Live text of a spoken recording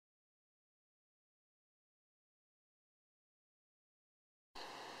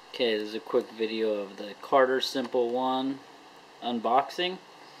Okay, this is a quick video of the Carter Simple One unboxing.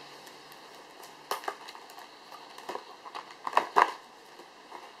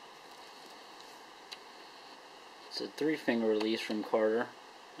 It's a 3-finger release from Carter.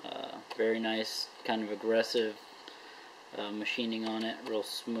 Very nice, kind of aggressive machining on it. Real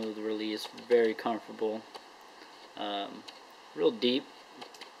smooth release, very comfortable. Real deep.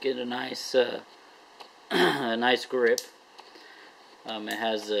 Get a nice, a nice grip. It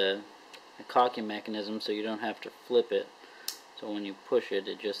has a cocking mechanism, so you don't have to flip it. So when you push it,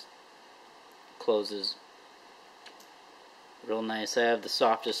 it just closes. Real nice. I have the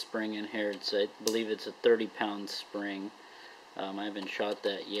softest spring in here. I believe it's a 30-pound spring. I haven't shot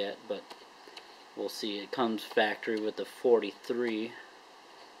that yet, but we'll see. It comes factory with the 43.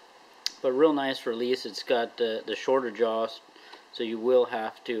 But real nice release. It's got the shorter jaws, so you will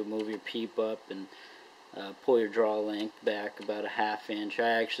have to move your peep up and pull your draw length back about a ½ inch. I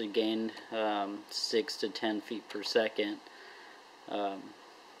actually gained 6 to 10 feet per second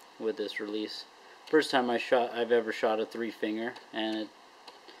with this release. First time I've ever shot a 3-finger, and it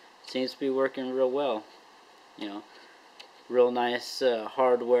seems to be working real well. You know, real nice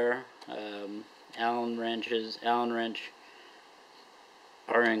hardware. Allen wrench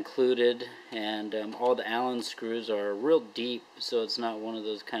are included, and all the Allen screws are real deep, so it's not one of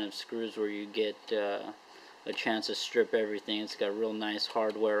those kind of screws where you get a chance to strip everything. It's got real nice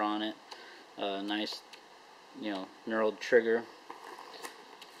hardware on it. Nice, you know, knurled trigger.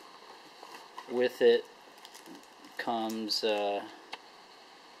 With it comes,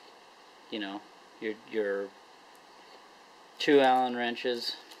 you know, your 2 Allen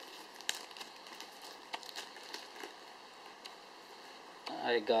wrenches.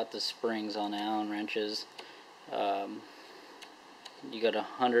 I got the springs on Allen wrenches. You got a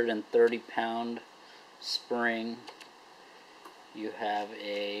 130-pound spring. You have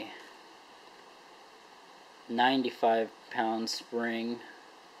a 95-pound spring,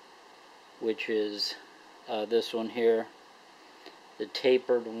 which is this one here. The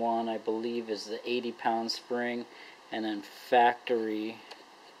tapered one, I believe, is the 80-pound spring, and then factory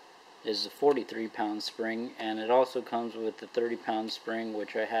is the 43-pound spring, and it also comes with the 30-pound spring,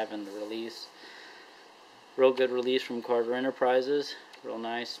 which I have in the release. Real good release from Carter Enterprises. Real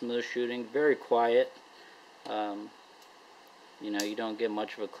nice, smooth shooting, very quiet. You know, you don't get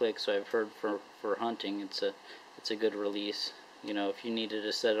much of a click, so I've heard for hunting it's a good release. You know, if you needed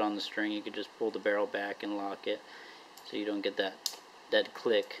to set it on the string, you could just pull the barrel back and lock it, so you don't get that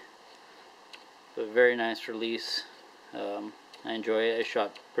click. But very nice release. I enjoy it. I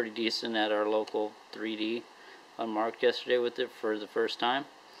shot pretty decent at our local 3D unmarked yesterday with it for the first time.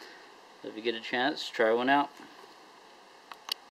 So if you get a chance, try one out.